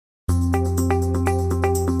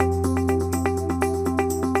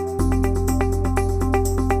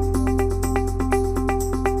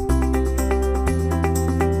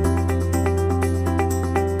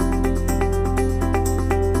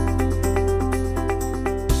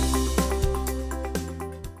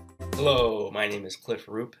My name is Cliff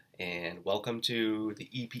Roop, and welcome to the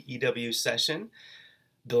EPEW session,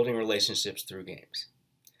 Building Relationships Through Games.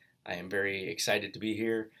 I am very excited to be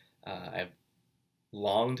here. I've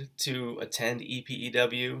longed to attend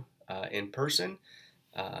EPEW in person,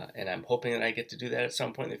 and I'm hoping that I get to do that at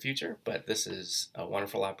some point in the future, but this is a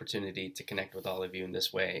wonderful opportunity to connect with all of you in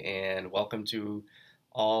this way, and welcome to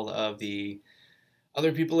all of the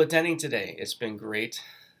other people attending today. It's been great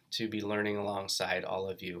to be learning alongside all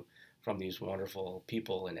of you from these wonderful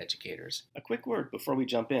people and educators. A quick word before we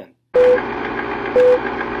jump in.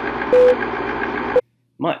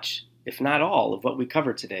 Much, if not all, of what we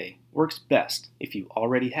cover today works best if you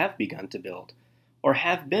already have begun to build or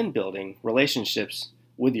have been building relationships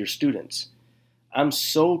with your students. I'm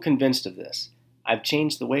so convinced of this. I've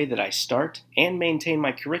changed the way that I start and maintain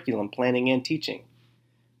my curriculum planning and teaching.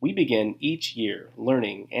 We begin each year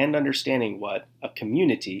learning and understanding what a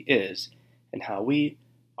community is and how we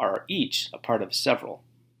are each a part of several.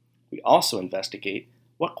 We also investigate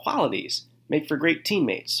what qualities make for great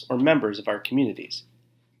teammates or members of our communities.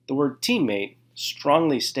 The word teammate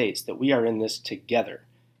strongly states that we are in this together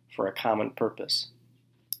for a common purpose.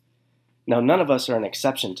 Now, none of us are an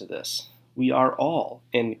exception to this. We are all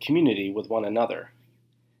in community with one another.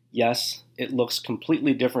 Yes, it looks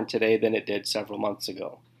completely different today than it did several months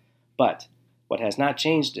ago. But what has not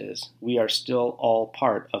changed is we are still all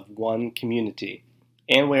part of one community,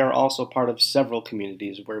 and we are also part of several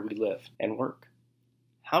communities where we live and work.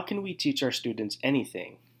 How can we teach our students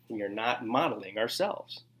anything we are not modeling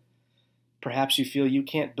ourselves? Perhaps you feel you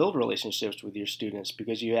can't build relationships with your students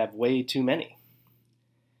because you have way too many.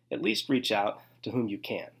 At least reach out to whom you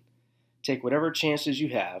can. Take whatever chances you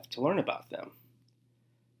have to learn about them.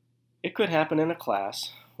 It could happen in a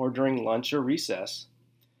class or during lunch or recess.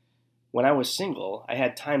 When I was single, I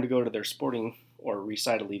had time to go to their sporting or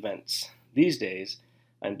recital events. These days,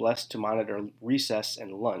 I'm blessed to monitor recess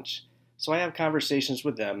and lunch, so I have conversations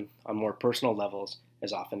with them on more personal levels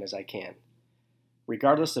as often as I can.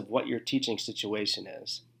 Regardless of what your teaching situation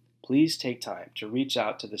is, please take time to reach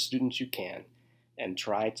out to the students you can and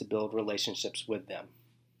try to build relationships with them.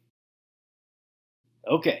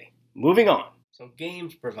 Okay, moving on. So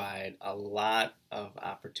games provide a lot of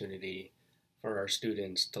opportunity for our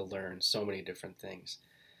students to learn so many different things.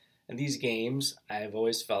 And these games, I've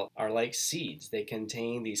always felt, are like seeds. They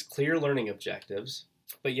contain these clear learning objectives,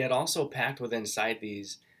 but yet also packed within inside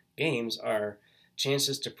these games are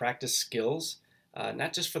chances to practice skills,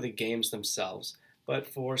 not just for the games themselves, but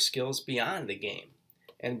for skills beyond the game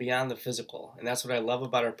and beyond the physical. And that's what I love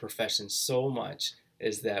about our profession so much,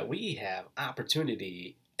 is that we have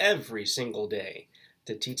opportunity every single day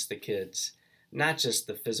to teach the kids not just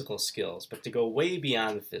the physical skills, but to go way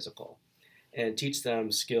beyond the physical and teach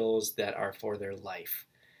them skills that are for their life.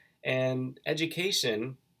 And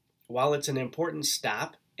education, while it's an important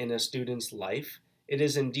stop in a student's life, it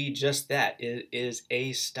is indeed just that. It is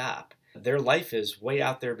a stop. Their life is way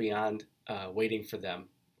out there beyond waiting for them,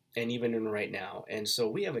 and even in right now. And so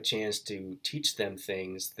we have a chance to teach them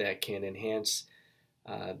things that can enhance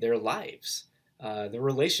their lives, their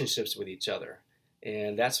relationships with each other.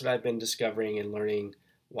 And that's what I've been discovering and learning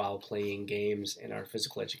while playing games in our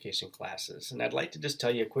physical education classes. And I'd like to just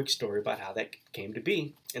tell you a quick story about how that came to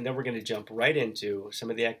be. And then we're going to jump right into some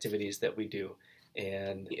of the activities that we do.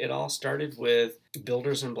 And it all started with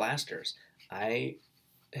Builders and Blasters. I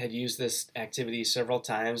had used this activity several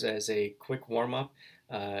times as a quick warm-up.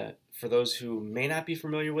 For those who may not be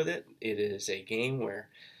familiar with it, it is a game where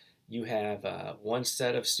you have one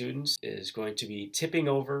set of students is going to be tipping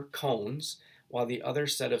over cones, while the other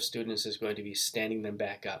set of students is going to be standing them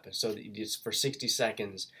back up. And so just for 60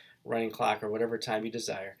 seconds, running clock or whatever time you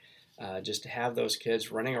desire, just to have those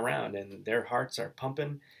kids running around and their hearts are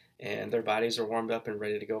pumping and their bodies are warmed up and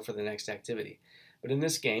ready to go for the next activity. But in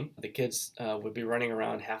this game, the kids would be running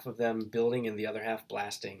around, half of them building and the other half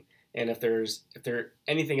blasting. And if they're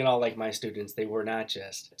anything at all like my students, they were not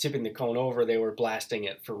just tipping the cone over, they were blasting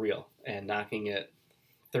it for real and knocking it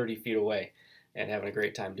 30 feet away and having a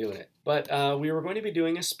great time doing it. But we were going to be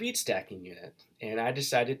doing a speed stacking unit, and I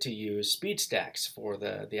decided to use speed stacks for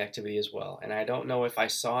the activity as well. And I don't know if I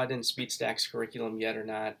saw it in speed stacks curriculum yet or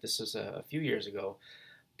not. This was a few years ago,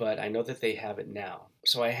 but I know that they have it now.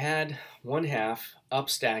 So I had one half up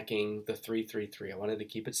stacking the 3-3-3. I wanted to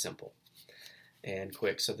keep it simple and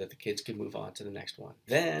quick so that the kids could move on to the next one.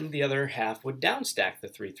 Then the other half would down stack the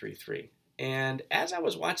 3-3-3. And as I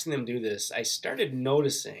was watching them do this, I started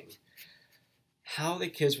noticing how the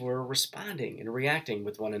kids were responding and reacting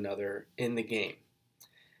with one another in the game.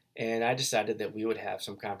 And I decided that we would have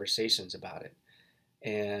some conversations about it.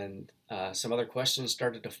 And some other questions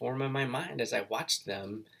started to form in my mind as I watched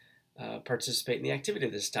them participate in the activity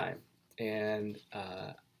this time. And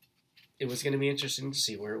it was going to be interesting to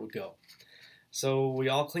see where it would go. So we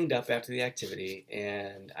all cleaned up after the activity,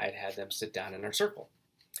 and I'd had them sit down in our circle.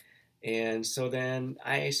 And so then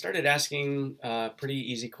I started asking a pretty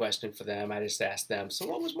easy question for them. I just asked them, so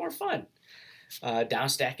what was more fun? Down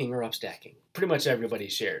stacking or up stacking? Pretty much everybody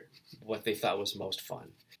shared what they thought was most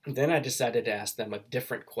fun. Then I decided to ask them a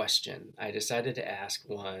different question. I decided to ask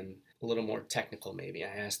one a little more technical maybe. I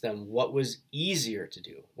asked them what was easier to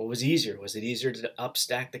do. What was easier? Was it easier to up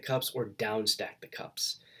stack the cups or down stack the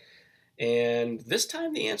cups? And this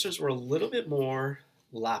time the answers were a little bit more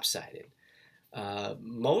lopsided.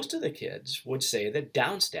 Most of the kids would say that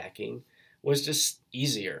down stacking was just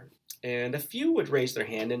easier. And a few would raise their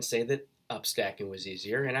hand and say that up stacking was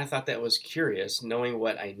easier. And I thought that was curious, knowing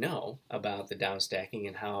what I know about the down stacking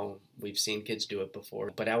and how we've seen kids do it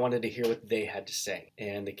before. But I wanted to hear what they had to say.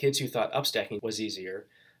 And the kids who thought up stacking was easier,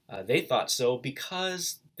 they thought so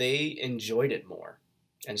because they enjoyed it more.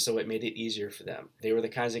 And so it made it easier for them. They were the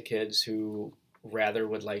kinds of kids who rather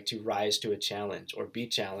would like to rise to a challenge or be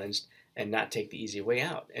challenged and not take the easy way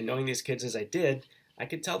out. And knowing these kids as I did, I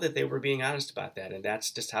could tell that they were being honest about that, and that's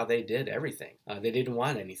just how they did everything. They didn't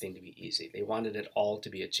want anything to be easy. They wanted it all to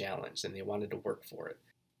be a challenge, and they wanted to work for it.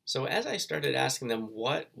 So as I started asking them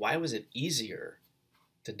why was it easier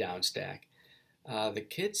to downstack, the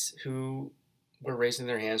kids who were raising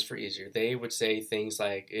their hands for easier, they would say things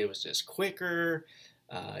like it was just quicker,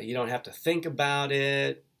 you don't have to think about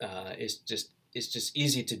it, it's just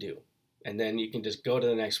easy to do. And then you can just go to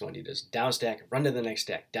the next one. You just downstack, run to the next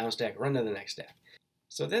stack, downstack, run to the next stack.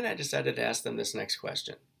 So then I decided to ask them this next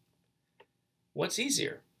question. What's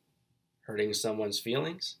easier, hurting someone's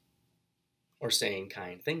feelings or saying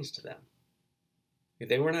kind things to them?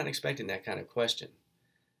 They were not expecting that kind of question,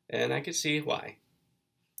 and I could see why.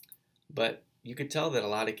 But you could tell that a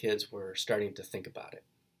lot of kids were starting to think about it.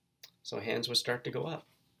 So hands would start to go up.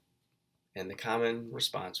 And the common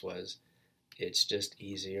response was, it's just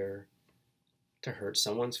easier to hurt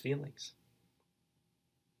someone's feelings.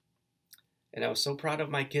 And I was so proud of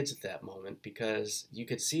my kids at that moment because you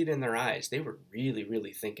could see it in their eyes. They were really,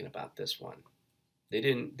 really thinking about this one.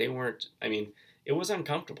 It was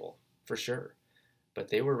uncomfortable for sure, but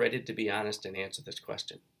they were ready to be honest and answer this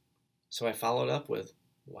question. So I followed up with,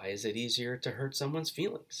 why is it easier to hurt someone's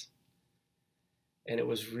feelings? And it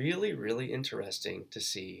was really, really interesting to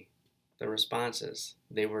see the responses.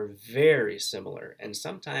 They were very similar and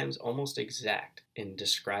sometimes almost exact in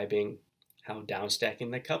describing how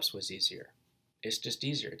downstacking the cups was easier. It's just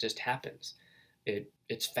easier. It just happens.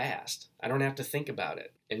 It's fast. I don't have to think about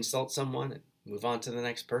it. Insult someone and move on to the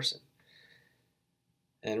next person.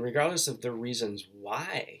 And regardless of the reasons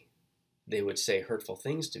why they would say hurtful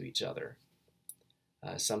things to each other,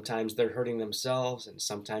 sometimes they're hurting themselves, and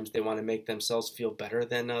sometimes they want to make themselves feel better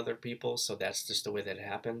than other people, so that's just the way that it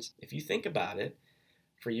happens. If you think about it,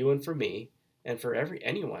 for you and for me, and for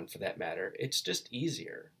anyone for that matter, it's just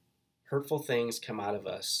easier. Hurtful things come out of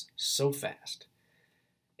us so fast.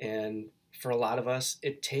 And for a lot of us,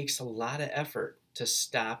 it takes a lot of effort to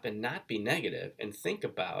stop and not be negative and think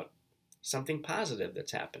about something positive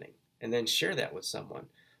that's happening, and then share that with someone,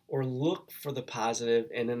 or look for the positive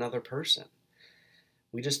in another person.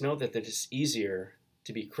 We just know that it's easier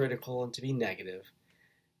to be critical and to be negative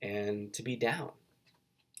and to be down.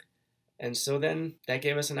 And so then that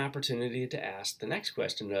gave us an opportunity to ask the next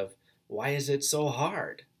question of, why is it so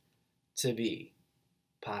hard to be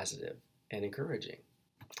positive and encouraging?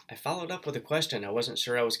 I followed up with a question I wasn't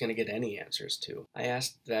sure I was going to get any answers to. I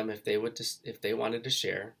asked them if they wanted to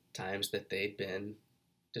share times that they'd been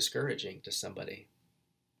discouraging to somebody.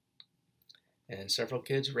 And several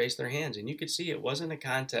kids raised their hands, and you could see it wasn't a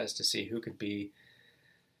contest to see who could be,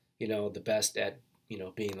 the best at,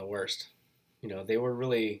 being the worst. They were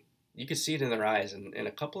really, you could see it in their eyes, and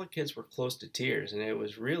a couple of kids were close to tears, and it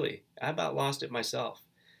was really, I about lost it myself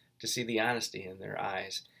to see the honesty in their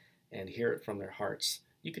eyes and hear it from their hearts.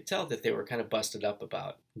 You could tell that they were kind of busted up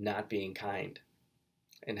about not being kind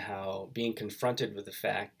and how being confronted with the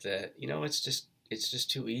fact that, it's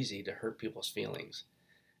just too easy to hurt people's feelings.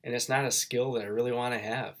 And it's not a skill that I really want to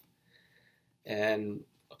have. And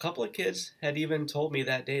a couple of kids had even told me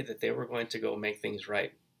that day that they were going to go make things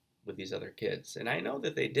right with these other kids. And I know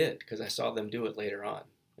that they did because I saw them do it later on.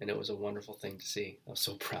 And it was a wonderful thing to see. I was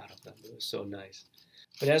so proud of them. It was so nice.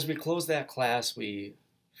 But as we closed that class, we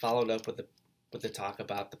followed up with the talk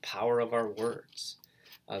about the power of our words.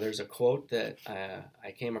 There's a quote that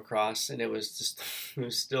I came across, and it was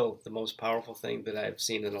still the most powerful thing that I've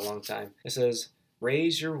seen in a long time. It says,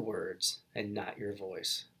 "Raise your words and not your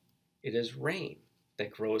voice. It is rain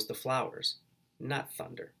that grows the flowers, not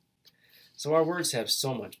thunder." So our words have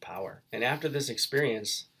so much power. And after this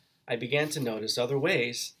experience, I began to notice other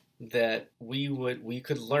ways that we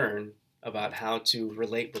could learn about how to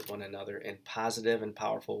relate with one another in positive and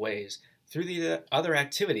powerful ways through the other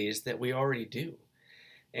activities that we already do.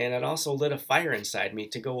 And it also lit a fire inside me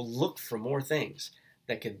to go look for more things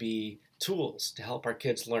that could be tools to help our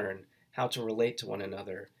kids learn how to relate to one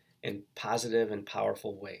another in positive and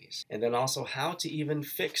powerful ways. And then also how to even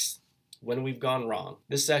fix when we've gone wrong.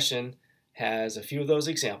 This session has a few of those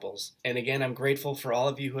examples. And again, I'm grateful for all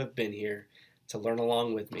of you who have been here to learn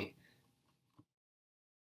along with me.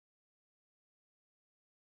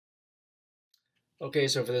 Okay,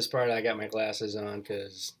 so for this part, I got my glasses on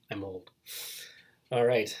because I'm old. All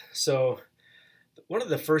right, so one of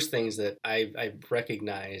the first things that I've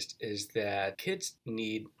recognized is that kids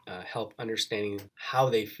need help understanding how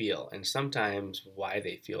they feel and sometimes why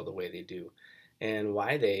they feel the way they do and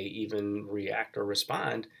why they even react or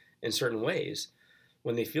respond in certain ways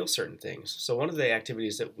when they feel certain things. So, one of the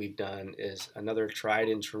activities that we've done is another tried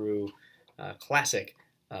and true classic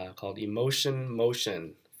called Emotion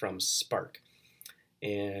Motion from Spark.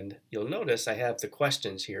 And you'll notice I have the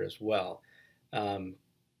questions here as well. Um,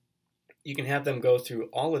 you can have them go through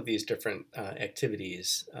all of these different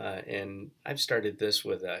activities. And I've started this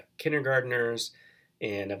with kindergartners,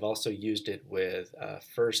 and I've also used it with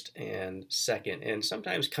first and second, and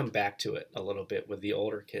sometimes come back to it a little bit with the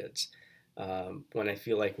older kids when I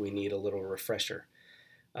feel like we need a little refresher.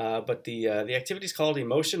 But the activity is called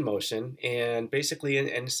Emotion Motion, and basically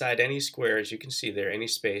inside any square, as you can see there, any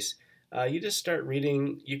space, you just start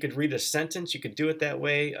reading. You could read a sentence. You could do it that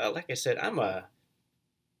way. Like I said, I'm a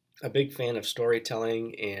big fan of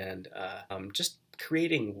storytelling and just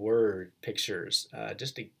creating word pictures,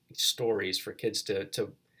 stories for kids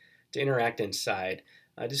to interact inside.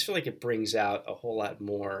 I just feel like it brings out a whole lot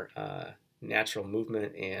more natural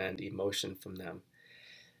movement and emotion from them.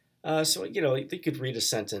 So, you could read a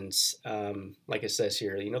sentence like it says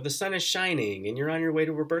here, the sun is shining and you're on your way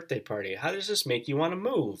to a birthday party. How does this make you want to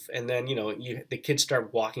move? And then, the kids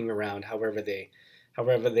start walking around however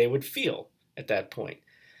they would feel at that point.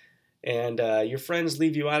 And your friends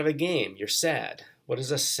leave you out of a game. You're sad. What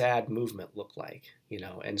does a sad movement look like?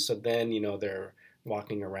 And so then, they're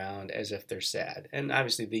walking around as if they're sad. And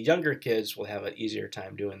obviously, the younger kids will have an easier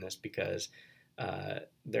time doing this because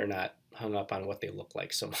they're not hung up on what they look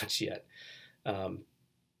like so much yet. Um,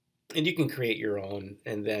 and you can create your own.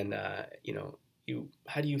 And then,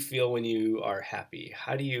 how do you feel when you are happy?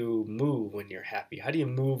 How do you move when you're happy? How do you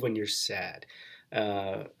move when you're sad?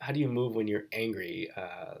 How do you move when you're angry?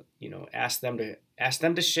 Ask them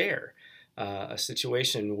to share a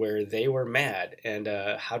situation where they were mad and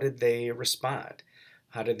how did they respond?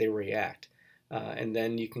 How did they react? And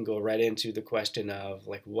then you can go right into the question of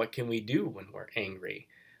like, what can we do when we're angry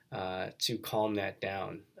to calm that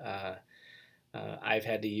down? I've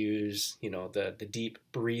had to use, the deep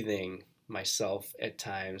breathing myself at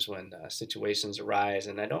times when situations arise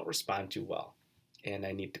and I don't respond too well and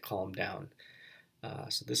I need to calm down.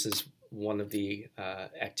 So this is one of the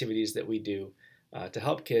activities that we do to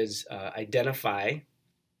help kids identify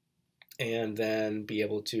and then be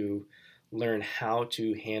able to learn how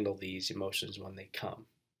to handle these emotions when they come.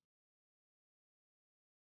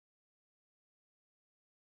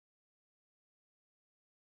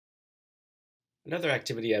 Another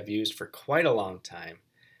activity I've used for quite a long time,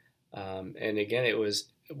 and again, it was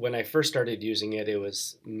when I first started using it, it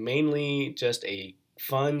was mainly just a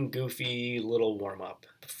fun, goofy little warm up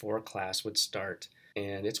before class would start,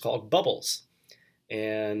 and it's called Bubbles.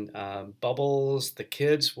 And Bubbles, the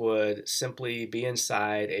kids would simply be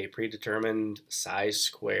inside a predetermined size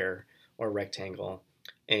square or rectangle.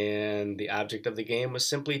 And the object of the game was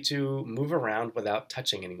simply to move around without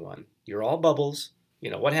touching anyone. You're all bubbles.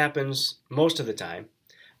 What happens most of the time?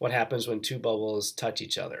 What happens when two bubbles touch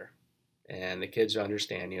each other? And the kids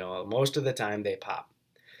understand, most of the time they pop.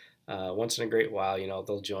 Once in a great while,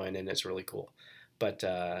 they'll join and it's really cool. But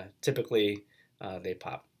typically they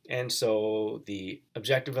pop. And so the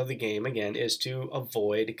objective of the game, again, is to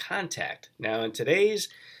avoid contact. Now, in today's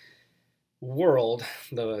world,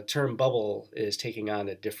 the term bubble is taking on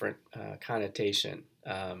a different connotation.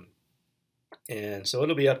 And so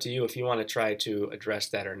it'll be up to you if you want to try to address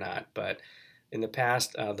that or not. But in the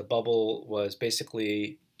past, the bubble was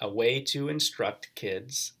basically a way to instruct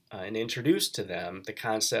kids and introduce to them the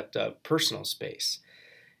concept of personal space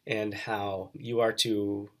and how you are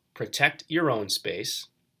to protect your own space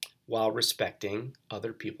while respecting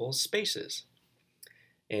other people's spaces.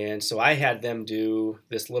 And so I had them do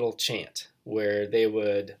this little chant where they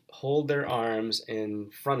would hold their arms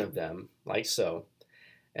in front of them, like so,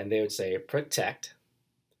 and they would say, protect,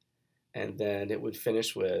 and then it would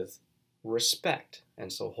finish with respect.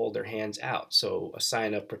 And so hold their hands out. So a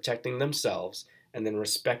sign of protecting themselves and then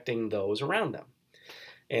respecting those around them.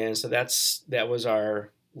 And so that was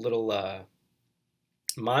our little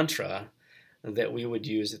mantra that we would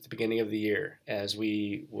use at the beginning of the year as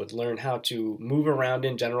we would learn how to move around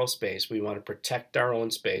in general space. We want to protect our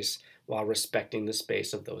own space while respecting the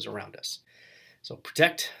space of those around us. So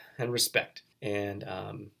protect and respect. And,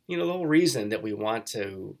 the whole reason that we want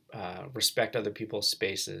to respect other people's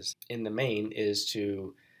spaces in the main is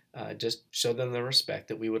to just show them the respect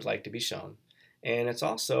that we would like to be shown. And it's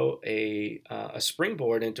also a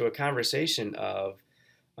springboard into a conversation of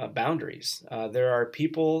boundaries. There are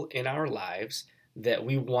people in our lives that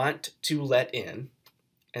we want to let in,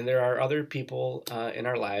 and there are other people in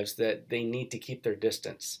our lives that they need to keep their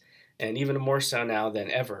distance. And even more so now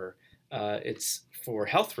than ever, it's for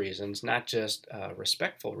health reasons, not just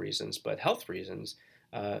respectful reasons, but health reasons.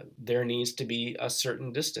 There needs to be a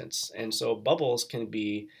certain distance. And so bubbles can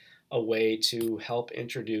be a way to help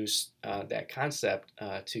introduce that concept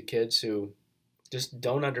to kids who just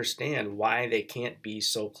don't understand why they can't be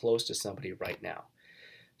so close to somebody right now.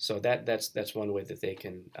 So that's one way that they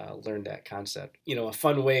can learn that concept. A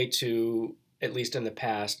fun way to, at least in the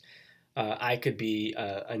past, I could be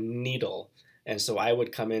a needle. And so I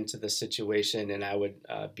would come into the situation and I would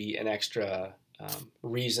be an extra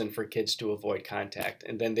reason for kids to avoid contact.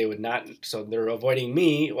 And then they would not, so they're avoiding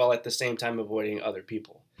me while at the same time avoiding other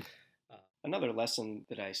people. Another lesson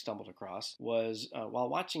that I stumbled across was while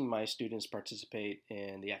watching my students participate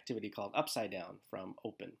in the activity called Upside Down from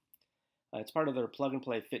Open. It's part of their plug and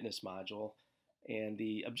play fitness module. And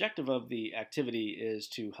the objective of the activity is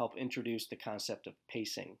to help introduce the concept of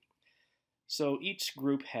pacing. So each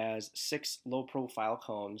group has 6 low-profile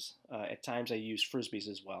cones. At times I use frisbees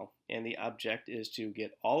as well. And the object is to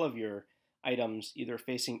get all of your items either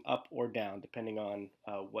facing up or down, depending on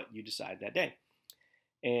what you decide that day.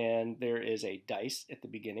 And there is a dice at the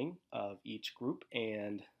beginning of each group,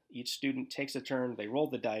 and each student takes a turn. They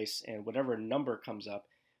roll the dice, and whatever number comes up,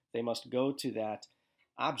 they must go to that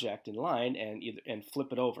object in line and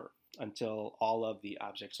flip it over until all of the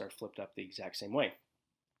objects are flipped up the exact same way.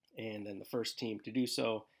 And then the first team to do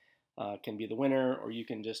so can be the winner, or you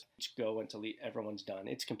can just go until everyone's done.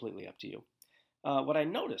 It's completely up to you. What I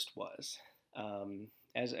noticed was,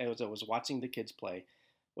 as I was watching the kids play,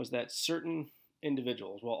 was that certain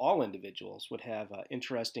individuals, well, all individuals, would have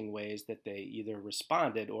interesting ways that they either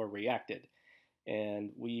responded or reacted. And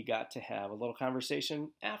we got to have a little conversation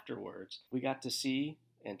afterwards. We got to see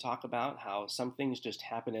and talk about how some things just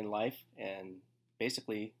happen in life, and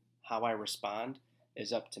basically how I respond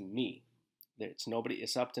is up to me.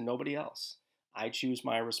 It's up to nobody else. I choose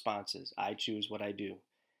my responses. I choose what I do.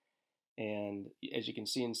 And as you can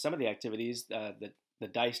see in some of the activities, the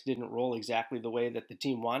dice didn't roll exactly the way that the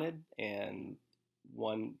team wanted, and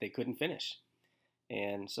one they couldn't finish.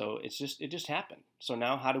 And so it just happened. So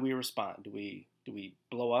now how do we respond? Do we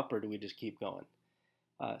blow up, or do we just keep going?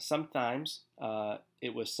 Sometimes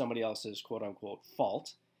it was somebody else's quote unquote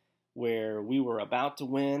fault, where we were about to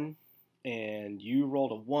win and you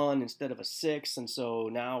rolled a 1 instead of a 6, and so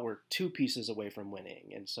now we're 2 pieces away from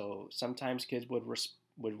winning. And so sometimes kids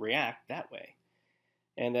would react that way.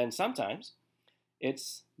 And then sometimes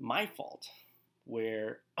it's my fault,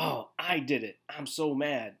 where, oh, I did it. I'm so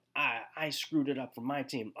mad. I screwed it up for my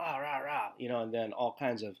team. Ah, rah, rah. And then all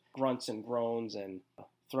kinds of grunts and groans and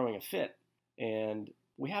throwing a fit. And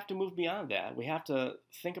we have to move beyond that. We have to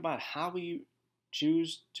think about how we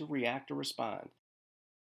choose to react or respond.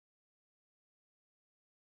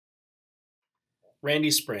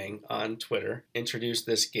 Randy Spring on Twitter introduced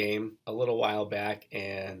this game a little while back,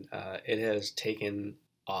 and it has taken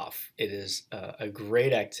off. It is a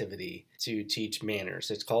great activity to teach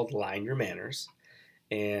manners. It's called Line Your Manners,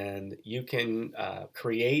 and you can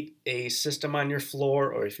create a system on your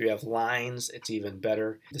floor, or if you have lines, it's even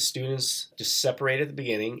better. The students just separate at the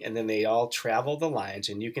beginning, and then they all travel the lines,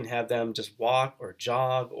 and you can have them just walk or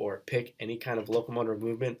jog or pick any kind of locomotor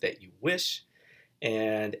movement that you wish.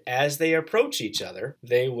 And as they approach each other,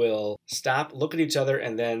 they will stop, look at each other,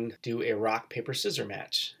 and then do a rock, paper, scissors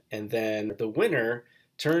match. And then the winner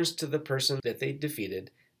turns to the person that they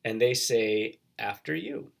defeated, and they say, after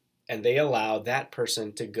you. And they allow that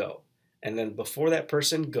person to go. And then before that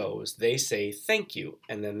person goes, they say, thank you,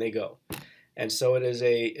 and then they go. And so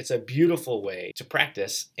it's a beautiful way to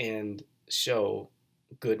practice and show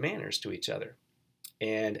good manners to each other.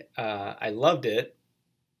 And I loved it.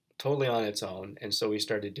 Totally on its own, and so we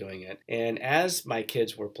started doing it. And as my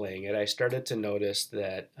kids were playing it, I started to notice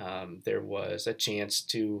that there was a chance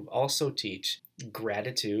to also teach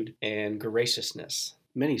gratitude and graciousness.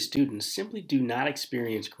 Many students simply do not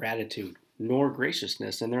experience gratitude nor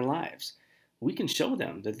graciousness in their lives. We can show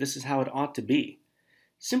them that this is how it ought to be.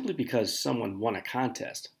 Simply because someone won a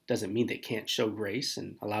contest doesn't mean they can't show grace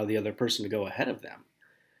and allow the other person to go ahead of them.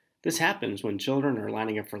 This happens when children are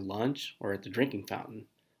lining up for lunch or at the drinking fountain,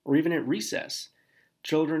 or even at recess.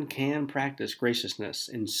 Children can practice graciousness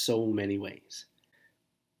in so many ways.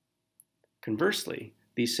 Conversely,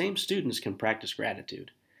 these same students can practice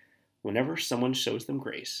gratitude. Whenever someone shows them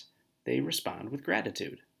grace, they respond with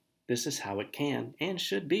gratitude. This is how it can and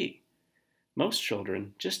should be. Most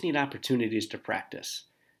children just need opportunities to practice,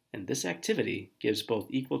 and this activity gives both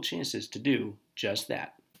equal chances to do just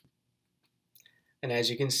that. And as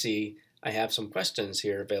you can see, I have some questions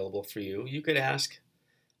here available for you. You could ask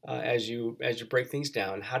as you break things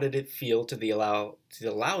down. How did it feel to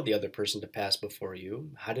allow the other person to pass before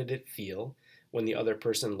you? How did it feel when the other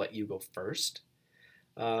person let you go first?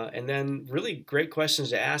 And then really great questions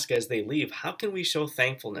to ask as they leave. How can we show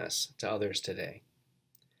thankfulness to others today?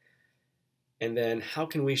 And then how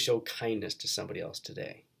can we show kindness to somebody else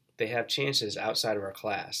today? They have chances outside of our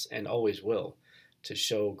class and always will to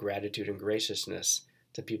show gratitude and graciousness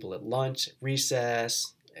to people at lunch,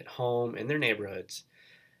 recess, at home, in their neighborhoods,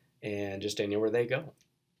 and just anywhere they go.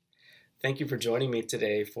 Thank you for joining me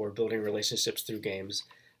today for Building Relationships Through Games.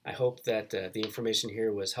 I hope that the information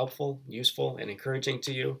here was helpful, useful, and encouraging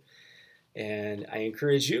to you. And I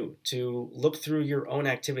encourage you to look through your own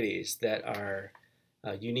activities that are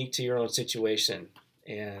unique to your own situation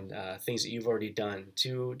and things that you've already done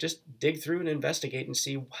to just dig through and investigate and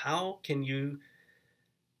see how can you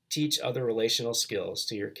teach other relational skills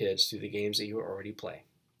to your kids through the games that you already play.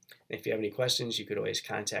 And if you have any questions, you could always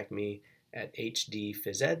contact me at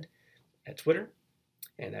hdphysed at Twitter,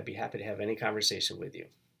 and I'd be happy to have any conversation with you.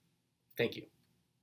 Thank you.